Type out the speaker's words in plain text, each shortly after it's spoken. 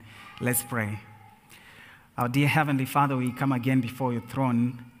Let's pray. Our dear Heavenly Father, we come again before your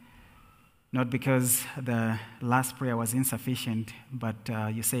throne, not because the last prayer was insufficient, but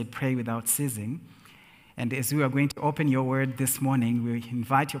you said pray without ceasing. And as we are going to open your word this morning, we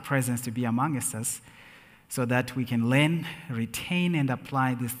invite your presence to be among us so that we can learn, retain, and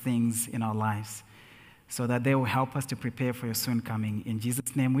apply these things in our lives, so that they will help us to prepare for your soon coming. In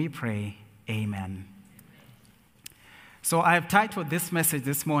Jesus' name we pray, amen. So I have titled this message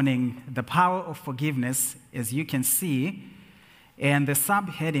this morning, The Power of Forgiveness, as you can see, and the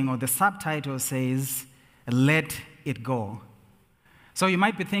subheading or the subtitle says, Let It Go. So you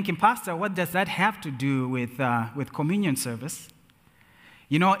might be thinking, Pastor, what does that have to do with communion service?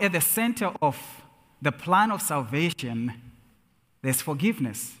 You know, at the center of the plan of salvation, there's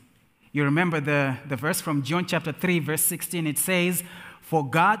forgiveness. You remember the verse from John chapter 3, verse 16, it says, For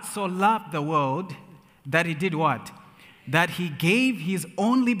God so loved the world that he did what? That he gave his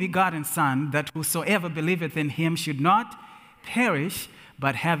only begotten Son, that whosoever believeth in him should not perish,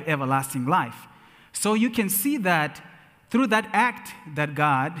 but have everlasting life. So you can see that through that act that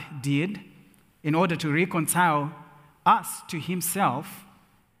God did in order to reconcile us to himself,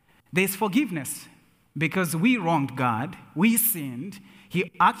 there's forgiveness. Because we wronged God, we sinned.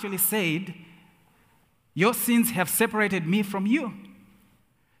 He actually said, your sins have separated me from you.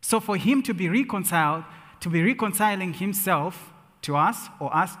 So for him to be reconciled, to be reconciling himself to us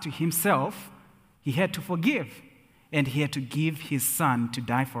or us to himself, he had to forgive. And he had to give his Son to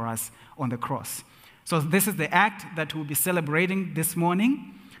die for us on the cross. So this is the act that we'll be celebrating this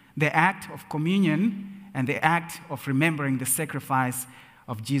morning, the act of communion and the act of remembering the sacrifice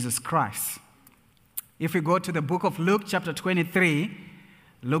of Jesus Christ. If we go to the book of Luke chapter 23,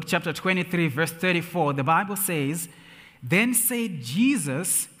 verse 34, the Bible says, Then said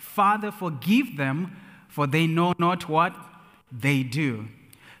Jesus, Father, forgive them, for they know not what they do.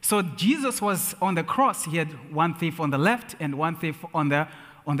 So Jesus was on the cross. He had one thief on the left and one thief on the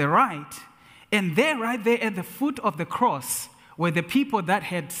right. And there, right there at the foot of the cross, were the people that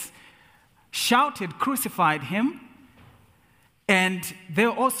had shouted, crucified him. And there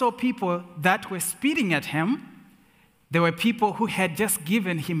were also people that were spitting at him. There were people who had just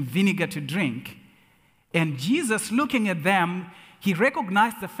given him vinegar to drink. And Jesus, looking at them, he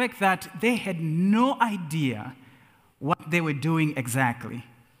recognized the fact that they had no idea what they were doing exactly.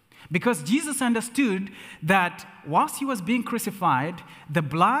 Because Jesus understood that whilst he was being crucified, the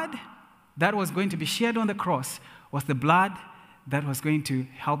blood that was going to be shed on the cross was the blood that was going to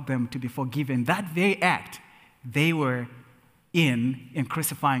help them to be forgiven. That very act they were in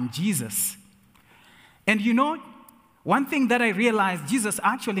crucifying Jesus. And you know, one thing that I realized, Jesus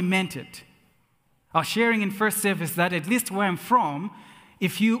actually meant it. I was sharing in first service that at least where I'm from,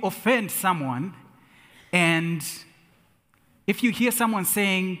 if you offend someone and if you hear someone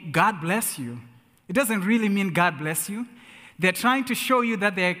saying, God bless you, it doesn't really mean God bless you. They're trying to show you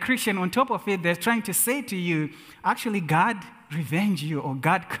that they're a Christian. On top of it, they're trying to say to you, actually, God revenge you or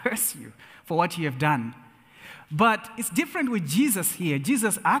God curse you for what you have done. But it's different with Jesus here.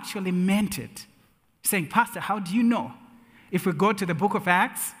 Jesus actually meant it. Saying, Pastor, how do you know? If we go to the book of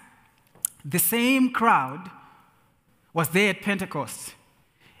Acts, the same crowd was there at Pentecost.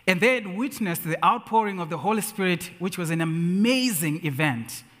 And they had witnessed the outpouring of the Holy Spirit, which was an amazing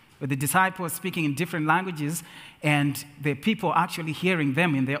event, with the disciples speaking in different languages and the people actually hearing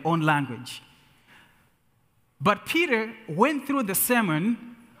them in their own language. But Peter went through the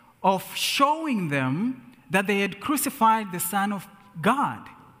sermon of showing them that they had crucified the Son of God,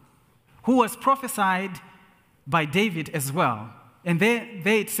 who was prophesied by David as well. And there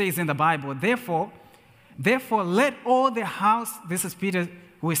it says in the Bible, therefore let all the house, this is Peter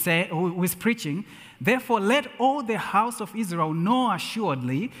who is preaching, therefore let all the house of Israel know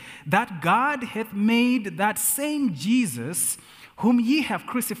assuredly that God hath made that same Jesus whom ye have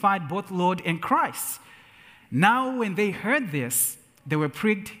crucified both Lord and Christ. Now when they heard this, they were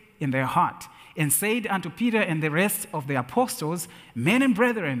pricked in their heart, and said unto Peter and the rest of the apostles, Men and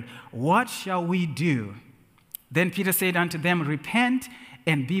brethren, what shall we do? Then Peter said unto them, Repent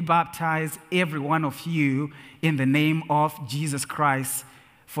and be baptized, every one of you, in the name of Jesus Christ,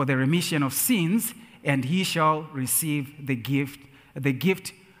 for the remission of sins, and ye shall receive the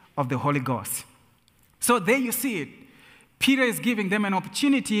gift of the Holy Ghost. So there you see it. Peter is giving them an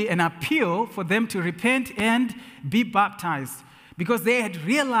opportunity, an appeal for them to repent and be baptized, because they had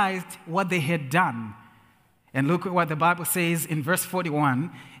realized what they had done. And look at what the Bible says in verse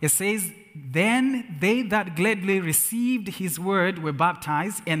 41. It says, Then they that gladly received his word were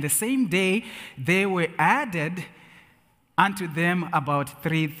baptized, and the same day they were added unto them about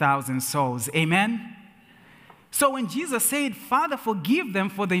 3,000 souls. Amen? So when Jesus said, Father, forgive them,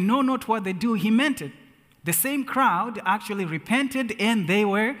 for they know not what they do, he meant it. The same crowd actually repented and they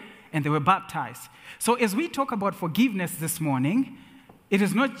were baptized. So as we talk about forgiveness this morning, it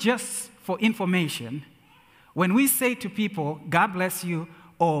is not just for information. When we say to people, God bless you,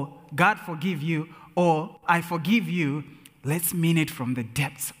 or God forgive you, or I forgive you, let's mean it from the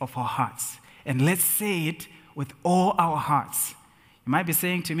depths of our hearts. And let's say it with all our hearts. You might be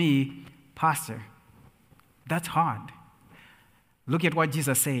saying to me, Pastor, that's hard. Look at what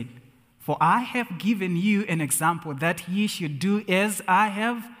Jesus said. For I have given you an example that ye should do as I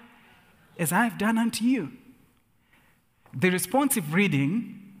have done unto you. The responsive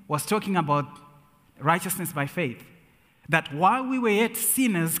reading was talking about righteousness by faith. That while we were yet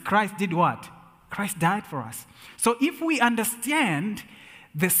sinners, Christ did what? Christ died for us. So if we understand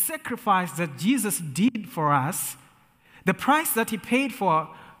the sacrifice that Jesus did for us, the price that he paid for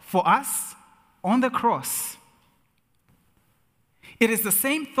us on the cross, it is the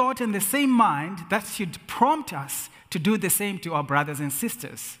same thought and the same mind that should prompt us to do the same to our brothers and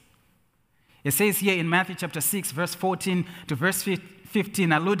sisters. It says here in Matthew chapter 6, verse 14 to verse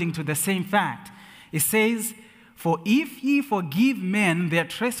 15, alluding to the same fact. It says, for if ye forgive men their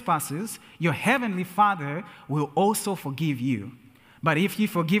trespasses, your heavenly Father will also forgive you. But if ye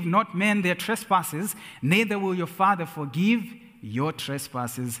forgive not men their trespasses, neither will your Father forgive your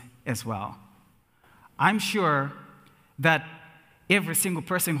trespasses as well. I'm sure that every single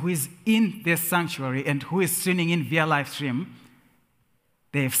person who is in this sanctuary and who is tuning in via live stream,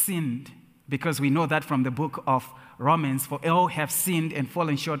 they have sinned, because we know that from the book of Romans, for all have sinned and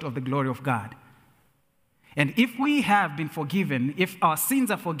fallen short of the glory of God. And if we have been forgiven, if our sins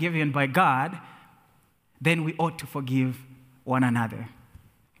are forgiven by God, then we ought to forgive one another.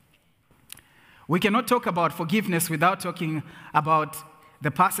 We cannot talk about forgiveness without talking about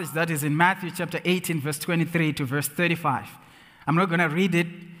the passage that is in Matthew chapter 18, verse 23 to verse 35. I'm not going to read it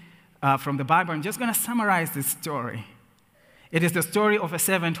from the Bible. I'm just going to summarize this story. It is the story of a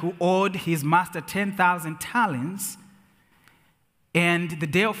servant who owed his master 10,000 talents, and the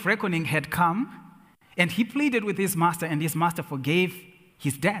day of reckoning had come, and he pleaded with his master, and his master forgave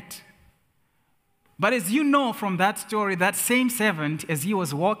his debt. But as you know from that story, that same servant, as he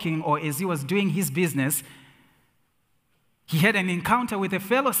was walking or as he was doing his business, he had an encounter with a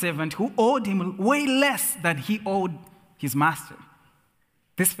fellow servant who owed him way less than he owed his master.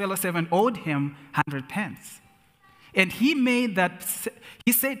 This fellow servant owed him 100 pence. And he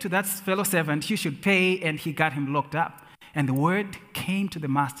said to that fellow servant, you should pay, and he got him locked up. And the word came to the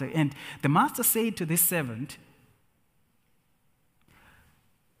master, and the master said to this servant,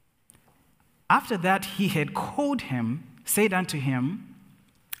 after that he had called him, said unto him,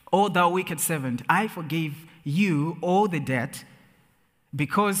 O thou wicked servant, I forgave you all the debt,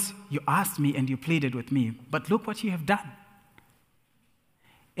 because you asked me and you pleaded with me. But look what you have done.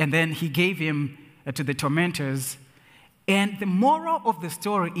 And then he gave him to the tormentors. And the moral of the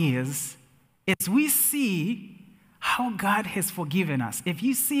story is, as we see how God has forgiven us, if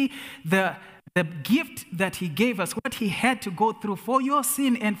you see the gift that he gave us, what he had to go through for your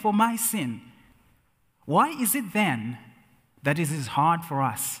sin and for my sin, why is it then that it is hard for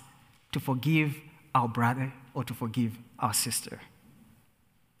us to forgive our brother or to forgive our sister?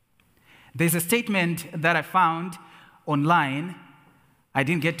 There's a statement that I found online. I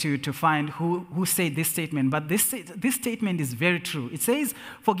didn't get to find who said this statement, but this statement is very true. It says,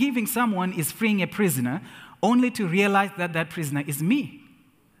 forgiving someone is freeing a prisoner only to realize that that prisoner is me.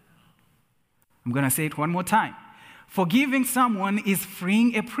 I'm going to say it one more time. Forgiving someone is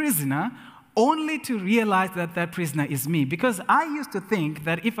freeing a prisoner only to realize that that prisoner is me. Because I used to think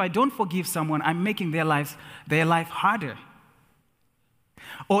that if I don't forgive someone, I'm making their life harder.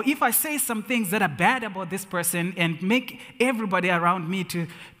 Or if I say some things that are bad about this person and make everybody around me to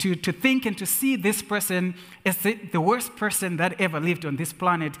think and to see this person as the worst person that ever lived on this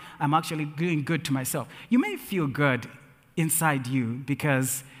planet, I'm actually doing good to myself. You may feel good inside you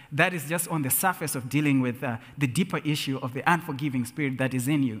because that is just on the surface of dealing with the deeper issue of the unforgiving spirit that is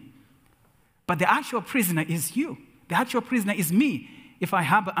in you. But the actual prisoner is you. The actual prisoner is me if I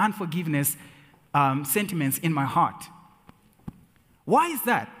have unforgiveness sentiments in my heart. Why is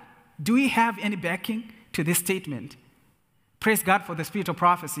that? Do we have any backing to this statement? Praise God for the spirit of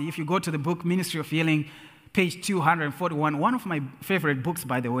prophecy. If you go to the book Ministry of Healing, page 241, one of my favorite books,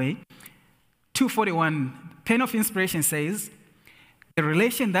 by the way, 241, Pen of Inspiration says, the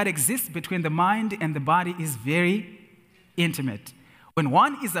relation that exists between the mind and the body is very intimate. When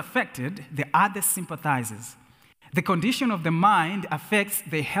one is affected, the other sympathizes. The condition of the mind affects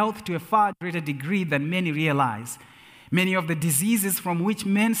the health to a far greater degree than many realize. Many of the diseases from which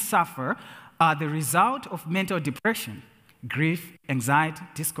men suffer are the result of mental depression. Grief, anxiety,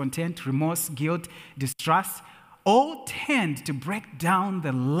 discontent, remorse, guilt, distrust all tend to break down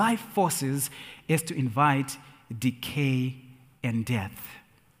the life forces as to invite decay and death.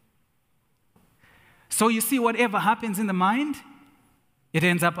 So you see, whatever happens in the mind, it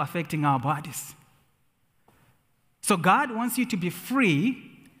ends up affecting our bodies. So God wants you to be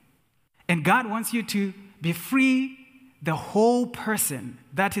free, and God wants you to be free, the whole person.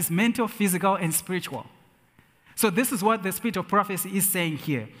 That is mental, physical, and spiritual. So this is what the spirit of prophecy is saying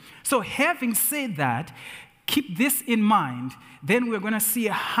here. So having said that, keep this in mind, then we're going to see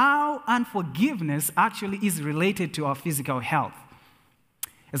how unforgiveness actually is related to our physical health.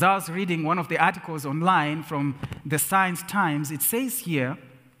 As I was reading one of the articles online from the Science Times, it says here,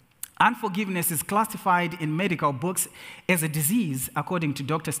 unforgiveness is classified in medical books as a disease, according to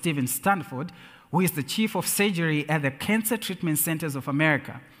Dr. Stephen Stanford, who is the chief of surgery at the Cancer Treatment Centers of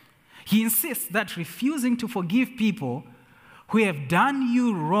America. He insists that refusing to forgive people who have done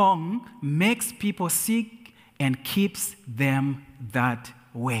you wrong makes people sick and keeps them that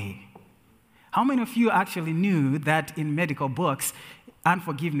way. How many of you actually knew that in medical books,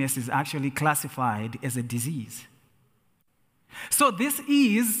 unforgiveness is actually classified as a disease? So this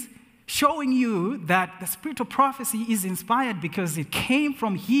is showing you that the spirit of prophecy is inspired because it came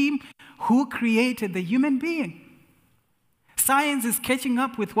from him who created the human being. Science is catching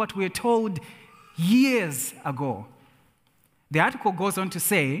up with what we were told years ago. The article goes on to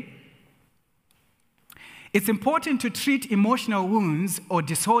say, it's important to treat emotional wounds or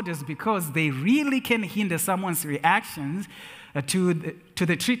disorders because they really can hinder someone's reactions to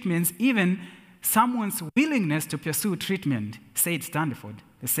the treatments, even someone's willingness to pursue treatment, said Stanford,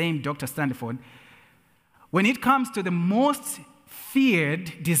 the same Dr. Stanford. When it comes to the most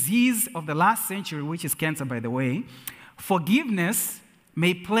feared disease of the last century, which is cancer, by the way, forgiveness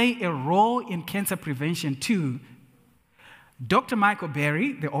may play a role in cancer prevention too. Dr. Michael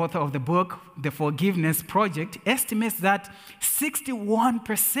Berry, the author of the book, The Forgiveness Project, estimates that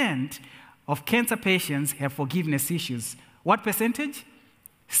 61% of cancer patients have forgiveness issues. What percentage?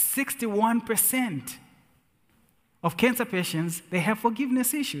 61% of cancer patients, they have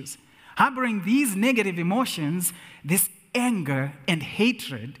forgiveness issues. Harboring these negative emotions, this anger and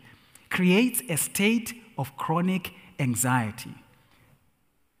hatred creates a state of chronic anxiety.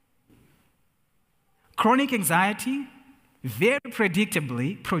 Chronic anxiety very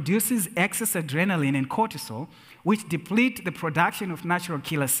predictably produces excess adrenaline and cortisol, which deplete the production of natural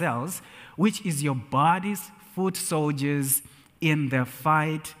killer cells, which is your body's foot soldiers in the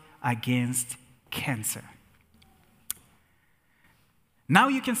fight against cancer. Now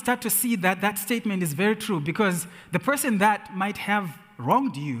you can start to see that that statement is very true, because the person that might have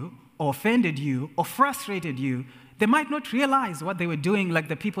wronged you or offended you or frustrated you, they might not realize what they were doing, like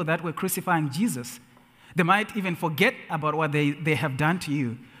the people that were crucifying Jesus. They might even forget about what they have done to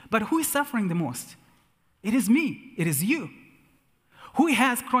you. But who is suffering the most? It is me. It is you. Who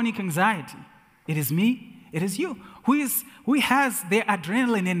has chronic anxiety? It is me. It is you. Who has their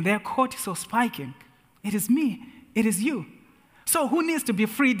adrenaline and their cortisol spiking? It is me. It is you. So who needs to be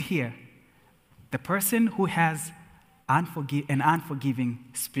freed here? The person who has an unforgiving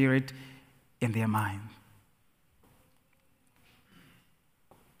spirit in their mind.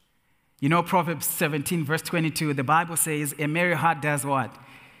 You know, Proverbs 17, verse 22, the Bible says, a merry heart does what?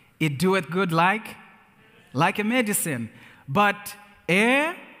 It doeth good like a medicine. But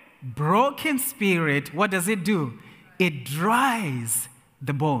a broken spirit, what does it do? It dries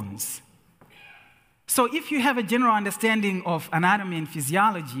the bones. So if you have a general understanding of anatomy and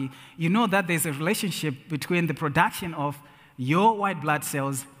physiology, you know that there's a relationship between the production of your white blood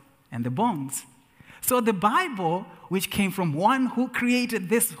cells and the bones. So the Bible, which came from one who created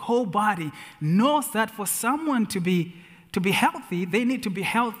this whole body, knows that for someone to be healthy, they need to be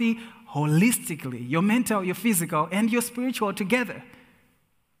healthy holistically, your mental, your physical, and your spiritual together.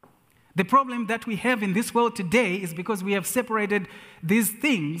 The problem that we have in this world today is because we have separated these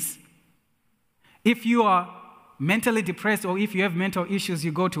things. If you are mentally depressed or if you have mental issues,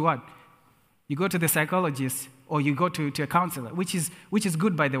 you go to what? You go to the psychologist or you go to a counselor, which is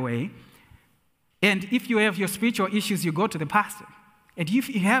good, by the way. And if you have your spiritual issues, you go to the pastor. And if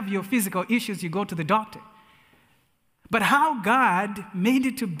you have your physical issues, you go to the doctor. But how God made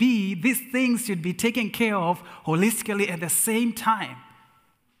it to be, these things should be taken care of holistically at the same time.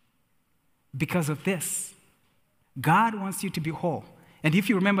 Because of this, God wants you to be whole. And if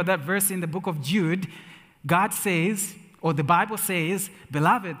you remember that verse in the book of Jude, God says, or the Bible says,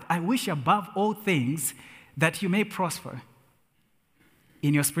 beloved, I wish above all things that you may prosper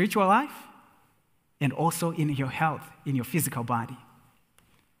in your spiritual life and also in your health, in your physical body.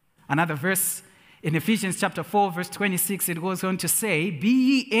 Another verse in Ephesians chapter 4, verse 26, it goes on to say, "Be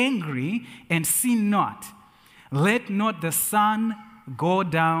ye angry and sin not. Let not the sun go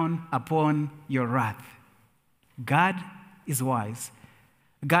down upon your wrath." God is wise.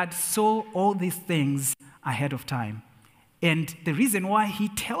 God saw all these things ahead of time. And the reason why he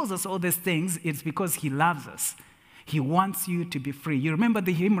tells us all these things is because he loves us. He wants you to be free. You remember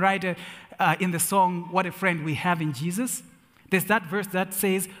the hymn writer in the song, "What a Friend We Have in Jesus"? There's that verse that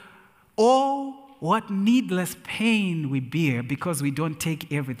says, "Oh, what needless pain we bear because we don't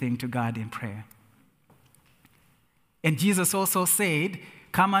take everything to God in prayer." And Jesus also said,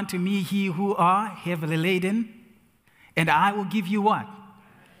 "Come unto me, ye who are heavily laden, and I will give you" what?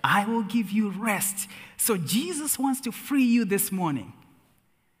 "I will give you rest." So Jesus wants to free you this morning.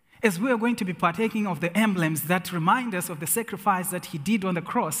 As we are going to be partaking of the emblems that remind us of the sacrifice that he did on the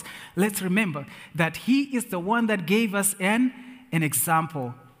cross, let's remember that he is the one that gave us an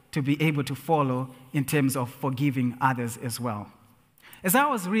example to be able to follow in terms of forgiving others as well. As I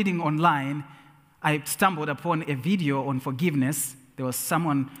was reading online, I stumbled upon a video on forgiveness. There was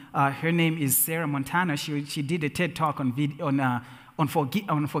someone, her name is Sarah Montana. She did a TED Talk on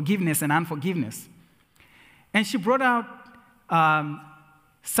forgiveness and unforgiveness. And she brought out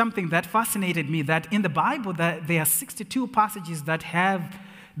something that fascinated me, that in the Bible that there are 62 passages that have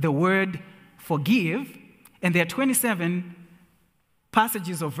the word forgive, and there are 27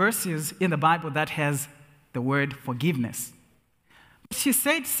 passages or verses in the Bible that has the word forgiveness. She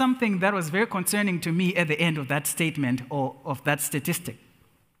said something that was very concerning to me at the end of that statement or of that statistic.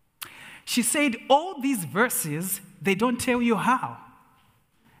 She said, all these verses, they don't tell you how.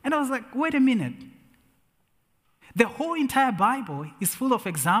 And I was like, wait a minute. The whole entire Bible is full of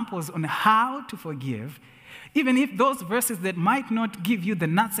examples on how to forgive, even if those verses that might not give you the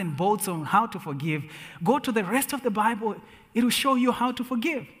nuts and bolts on how to forgive, go to the rest of the Bible, it will show you how to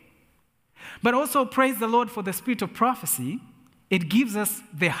forgive. But also, praise the Lord for the spirit of prophecy. It gives us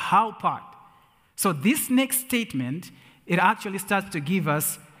the how part. So this next statement, it actually starts to give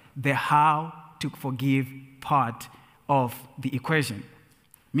us the how to forgive part of the equation.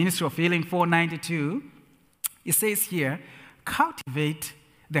 Ministry of Healing 492, it says here, cultivate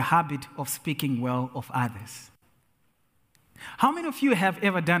the habit of speaking well of others. How many of you have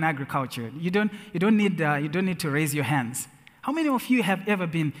ever done agriculture? You don't need to raise your hands. How many of you have ever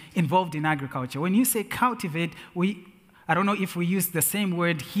been involved in agriculture? When you say cultivate, I don't know if we use the same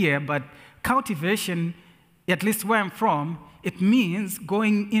word here, but cultivation, at least where I'm from, it means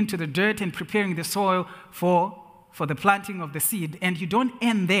going into the dirt and preparing the soil for the planting of the seed. And you don't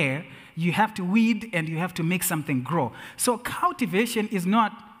end there. You have to weed and you have to make something grow. So cultivation is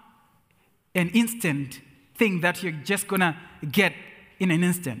not an instant thing that you're just going to get in an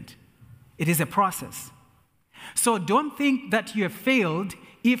instant. It is a process. So don't think that you have failed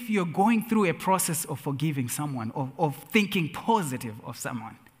if you're going through a process of forgiving someone, of thinking positive of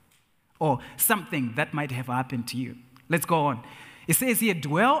someone, or something that might have happened to you. Let's go on. It says here,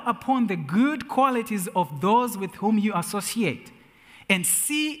 dwell upon the good qualities of those with whom you associate, and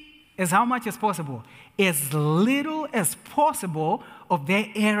see as how much as possible, as little as possible of their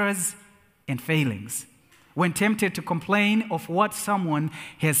errors and failings. When tempted to complain of what someone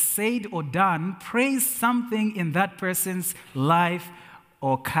has said or done, praise something in that person's life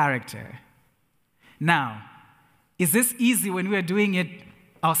or character. Now, is this easy when we are doing it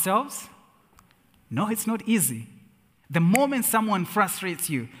ourselves? No, it's not easy. The moment someone frustrates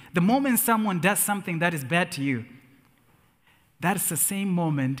you, the moment someone does something that is bad to you, that is the same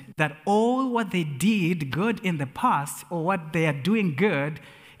moment that all what they did good in the past or what they are doing good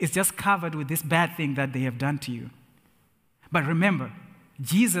is just covered with this bad thing that they have done to you. But remember,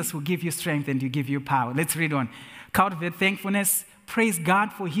 Jesus will give you strength and He'll give you power. Let's read on. Cultivate thankfulness. Praise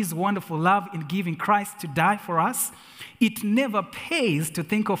God for His wonderful love in giving Christ to die for us. It never pays to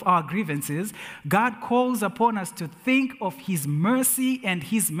think of our grievances. God calls upon us to think of His mercy and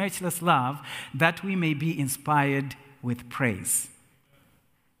His matchless love, that we may be inspired with praise.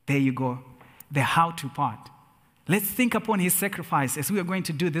 There you go, the how-to part. Let's think upon His sacrifice, as we are going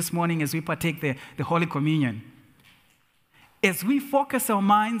to do this morning as we partake the Holy Communion. As we focus our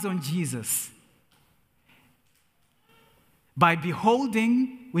minds on Jesus, by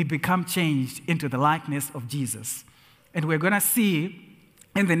beholding, we become changed into the likeness of Jesus. And we're going to see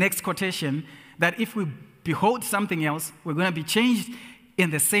in the next quotation that if we behold something else, we're going to be changed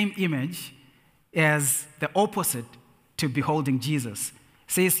in the same image as the opposite to beholding Jesus.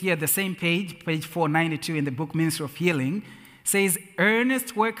 It says here, the same page 492 in the book Ministry of Healing, says,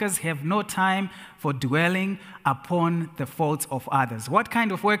 earnest workers have no time for dwelling upon the faults of others. What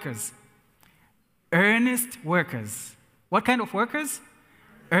kind of workers? Earnest workers. What kind of workers?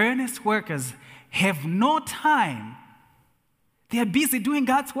 earnest workers have no time. They are busy doing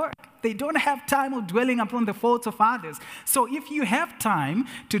God's work. They don't have time of dwelling upon the faults of others. So if you have time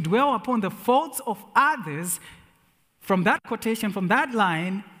to dwell upon the faults of others, from that quotation, from that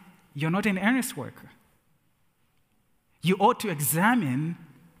line, you're not an earnest worker. You ought to examine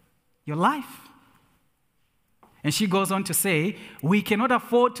your life. And she goes on to say, we cannot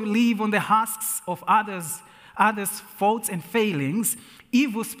afford to live on the husks of others' faults and failings.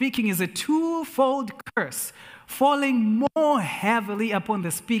 Evil speaking is a twofold curse, falling more heavily upon the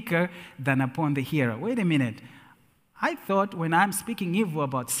speaker than upon the hearer. Wait a minute. I thought when I'm speaking evil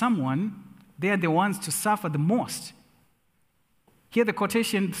about someone, they are the ones to suffer the most. Here the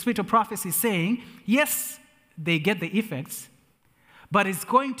quotation, the Spirit of Prophecy is saying, yes, they get the effects, but it's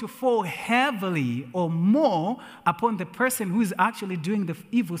going to fall heavily or more upon the person who is actually doing the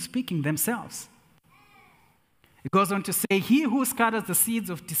evil speaking themselves. It goes on to say, he who scatters the seeds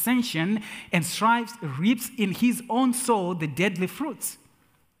of dissension and strives reaps in his own soul the deadly fruits.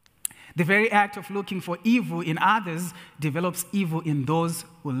 The very act of looking for evil in others develops evil in those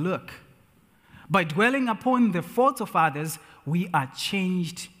who look. By dwelling upon the faults of others, we are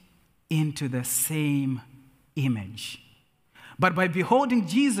changed into the same image. But by beholding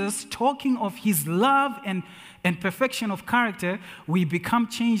Jesus talking of his love and perfection of character, we become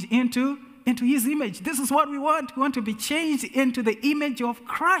changed into his image. This is what we want. We want to be changed into the image of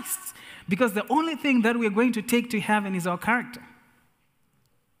Christ, because the only thing that we're going to take to heaven is our character.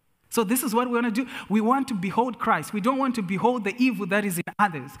 So this is what we want to do. We want to behold Christ. We don't want to behold the evil that is in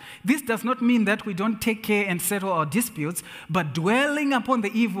others. This does not mean that we don't take care and settle our disputes, but dwelling upon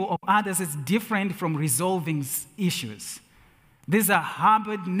the evil of others is different from resolving issues. These are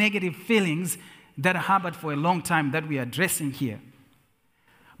harbored negative feelings that are harbored for a long time that we are addressing here.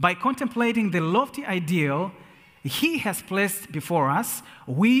 By contemplating the lofty ideal he has placed before us,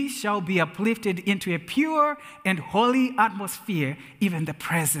 we shall be uplifted into a pure and holy atmosphere, even the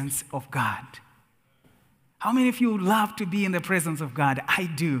presence of God. How many of you love to be in the presence of God? I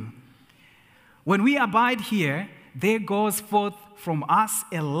do. When we abide here, there goes forth from us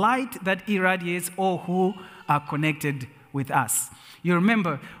a light that irradiates all who are connected with us. You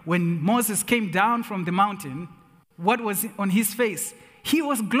remember when Moses came down from the mountain, what was on his face? He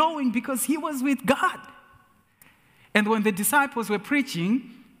was glowing because he was with God. And when the disciples were preaching,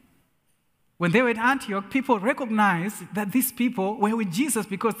 when they were at Antioch, people recognized that these people were with Jesus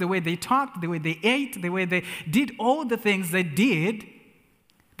because the way they talked, the way they ate, the way they did all the things they did,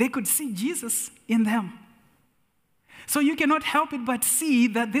 they could see Jesus in them. So you cannot help it but see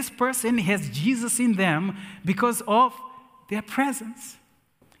that this person has Jesus in them because of their presence.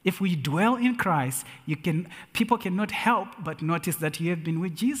 If we dwell in Christ, people cannot help but notice that you have been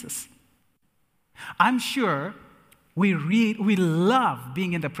with Jesus. I'm sure we love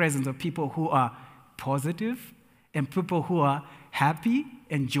being in the presence of people who are positive and people who are happy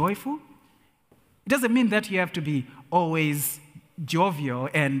and joyful. It doesn't mean that you have to be always jovial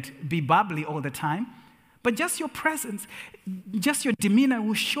and be bubbly all the time, but just your presence, just your demeanor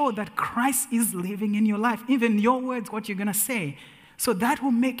will show that Christ is living in your life. Even your words, what you're going to say. So that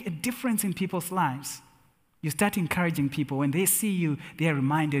will make a difference in people's lives. You start encouraging people. When they see you, they are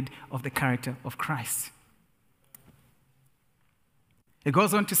reminded of the character of Christ. It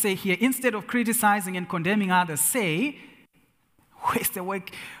goes on to say here, instead of criticizing and condemning others, say, where is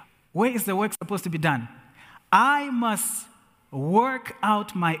the work supposed to be done? I must work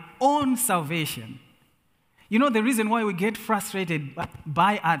out my own salvation. You know, the reason why we get frustrated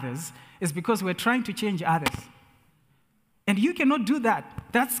by others is because we're trying to change others. And you cannot do that.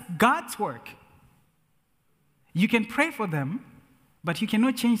 That's God's work. You can pray for them, but you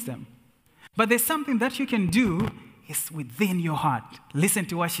cannot change them. But there's something that you can do is within your heart. Listen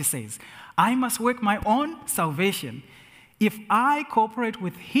to what she says. I must work my own salvation. If I cooperate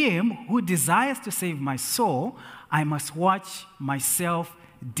with him who desires to save my soul, I must watch myself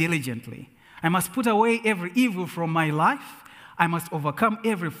diligently. I must put away every evil from my life. I must overcome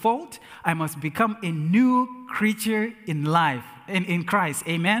every fault. I must become a new creature in life, in Christ.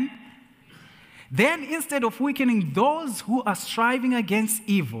 Amen? Then instead of weakening those who are striving against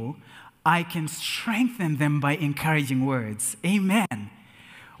evil, I can strengthen them by encouraging words. Amen.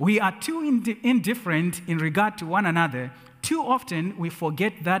 We are too indifferent in regard to one another. Too often we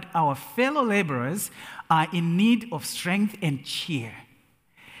forget that our fellow laborers are in need of strength and cheer.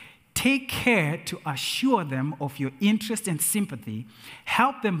 Take care to assure them of your interest and sympathy.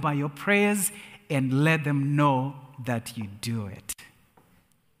 Help them by your prayers and let them know that you do it.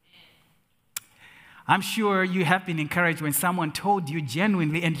 I'm sure you have been encouraged when someone told you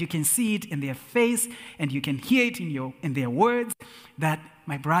genuinely, and you can see it in their face, and you can hear it in their words, that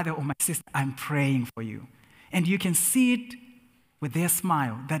my brother or my sister, I'm praying for you. And you can see it with their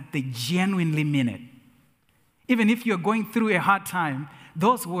smile, that they genuinely mean it. Even if you're going through a hard time,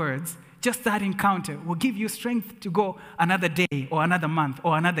 those words, just that encounter, will give you strength to go another day or another month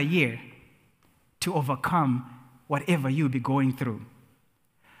or another year to overcome whatever you'll be going through.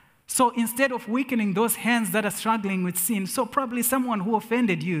 So instead of weakening those hands that are struggling with sin, so probably someone who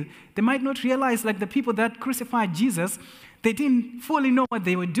offended you, they might not realize, like the people that crucified Jesus, they didn't fully know what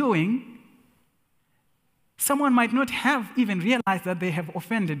they were doing. Someone might not have even realized that they have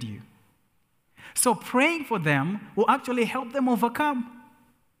offended you. So praying for them will actually help them overcome.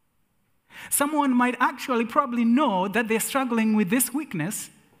 Someone might actually probably know that they're struggling with this weakness.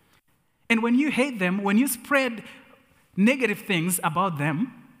 And when you hate them, when you spread negative things about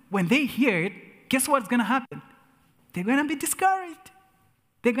them, when they hear it, guess what's going to happen? They're going to be discouraged.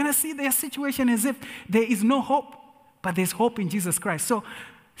 They're going to see their situation as if there is no hope, but there's hope in Jesus Christ. So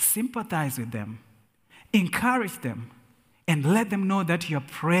sympathize with them, encourage them, and let them know that you're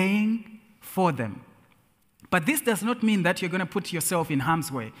praying for them. But this does not mean that you're going to put yourself in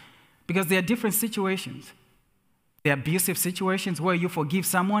harm's way, because there are different situations. There are abusive situations where you forgive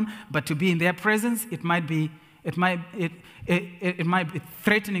someone, but to be in their presence, it might be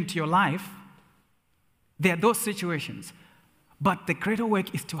threatening to your life. There are those situations. But the greater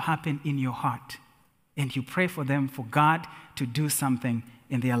work is to happen in your heart. And you pray for them, for God to do something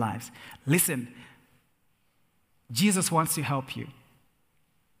in their lives. Listen, Jesus wants to help you.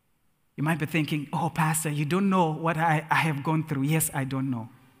 You might be thinking, oh, Pastor, you don't know what I have gone through. Yes, I don't know.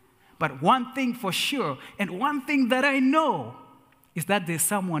 But one thing for sure, and one thing that I know, is that there's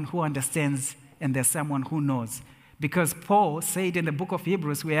someone who understands and there's someone who knows. Because Paul said in the book of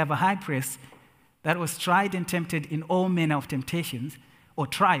Hebrews, we have a high priest that was tried and tempted in all manner of temptations or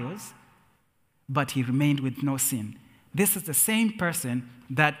trials, but he remained with no sin. This is the same person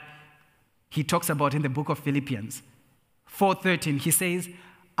that he talks about in the book of Philippians 4:13. He says,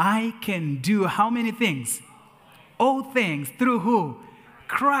 I can do how many things? All things through who?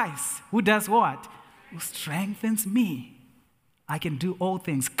 Christ. Who does what? Who strengthens me. I can do all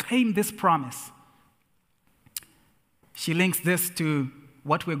things. Claim this promise. She links this to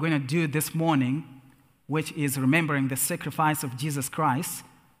what we're going to do this morning, which is remembering the sacrifice of Jesus Christ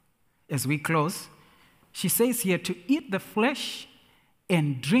as we close. She says here, to eat the flesh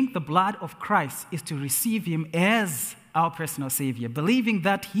and drink the blood of Christ is to receive him as our personal Savior, believing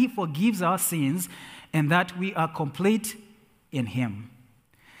that he forgives our sins and that we are complete in him.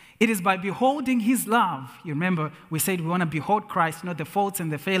 It is by beholding his love. You remember, we said we want to behold Christ, not the faults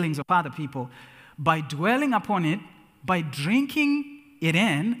and the failings of other people. By dwelling upon it, by drinking it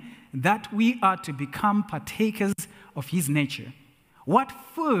in, that we are to become partakers of his nature. What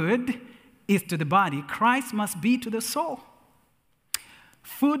food is to the body, Christ must be to the soul.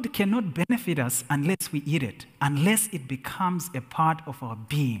 Food cannot benefit us unless we eat it, unless it becomes a part of our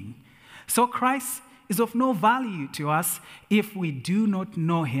being. So Christ is of no value to us if we do not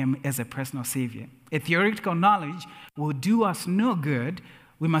know him as a personal Savior. A theoretical knowledge will do us no good.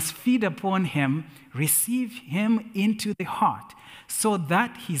 We must feed upon him, receive him into the heart, so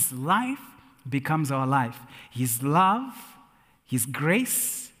that his life becomes our life. His love, his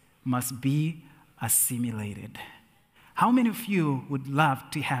grace must be assimilated. How many of you would love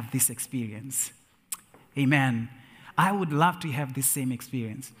to have this experience? Amen. I would love to have this same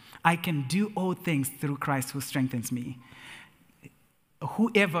experience. I can do all things through Christ who strengthens me.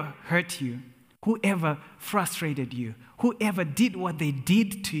 Whoever hurt you, whoever frustrated you, whoever did what they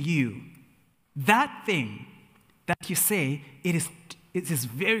did to you, that thing that you say, it is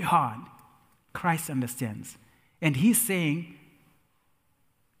very hard, Christ understands. And he's saying,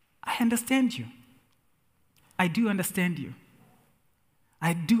 I understand you. I do understand you.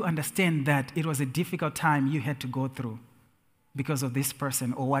 I do understand that it was a difficult time you had to go through because of this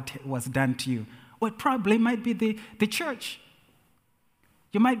person or what was done to you. Or it probably might be the church.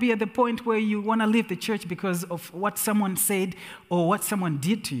 You might be at the point where you want to leave the church because of what someone said or what someone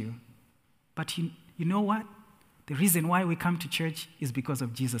did to you. But you know what? The reason why we come to church is because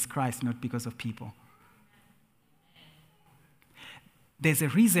of Jesus Christ, not because of people. There's a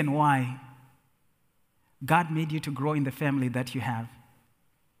reason why God made you to grow in the family that you have.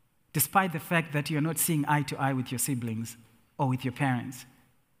 Despite the fact that you're not seeing eye to eye with your siblings or with your parents,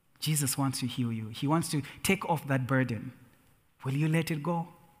 Jesus wants to heal you. He wants to take off that burden. Will you let it go?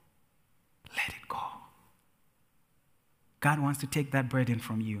 Let it go. God wants to take that burden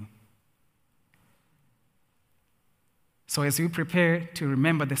from you. So as we prepare to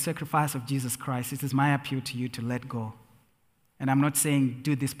remember the sacrifice of Jesus Christ, it is my appeal to you to let go. And I'm not saying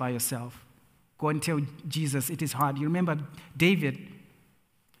do this by yourself. Go and tell Jesus it is hard. You remember David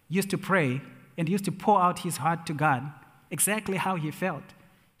used to pray and he used to pour out his heart to God exactly how he felt.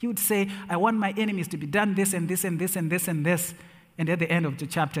 He would say, I want my enemies to be done this and this and this and this and this. And at the end of the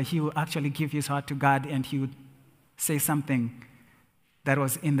chapter, he would actually give his heart to God and he would say something that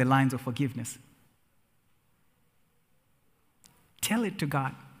was in the lines of forgiveness. Tell it to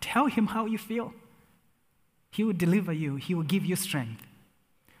God. Tell him how you feel. He will deliver you. He will give you strength.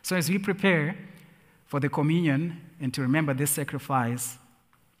 So as we prepare for the communion and to remember this sacrifice,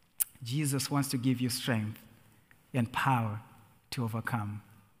 Jesus wants to give you strength and power to overcome.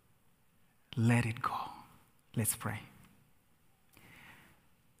 Let it go. Let's pray.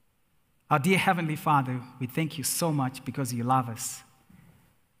 Our dear Heavenly Father, we thank you so much because you love us.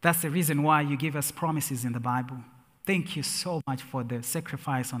 That's the reason why you give us promises in the Bible. Thank you so much for the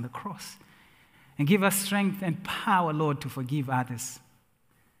sacrifice on the cross. And give us strength and power, Lord, to forgive others.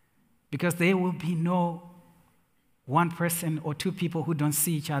 Because there will be no one person or two people who don't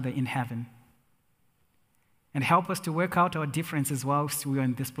see each other in heaven. And help us to work out our differences whilst we are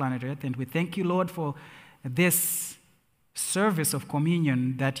on this planet Earth. And we thank you, Lord, for this service of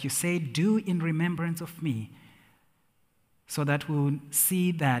communion that you say, do in remembrance of me, so that we'll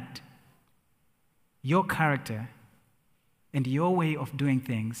see that your character and your way of doing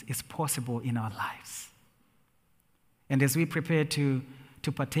things is possible in our lives. And as we prepare to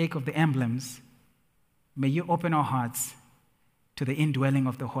partake of the emblems, may you open our hearts to the indwelling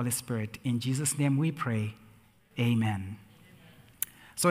of the Holy Spirit. In Jesus' name we pray, amen.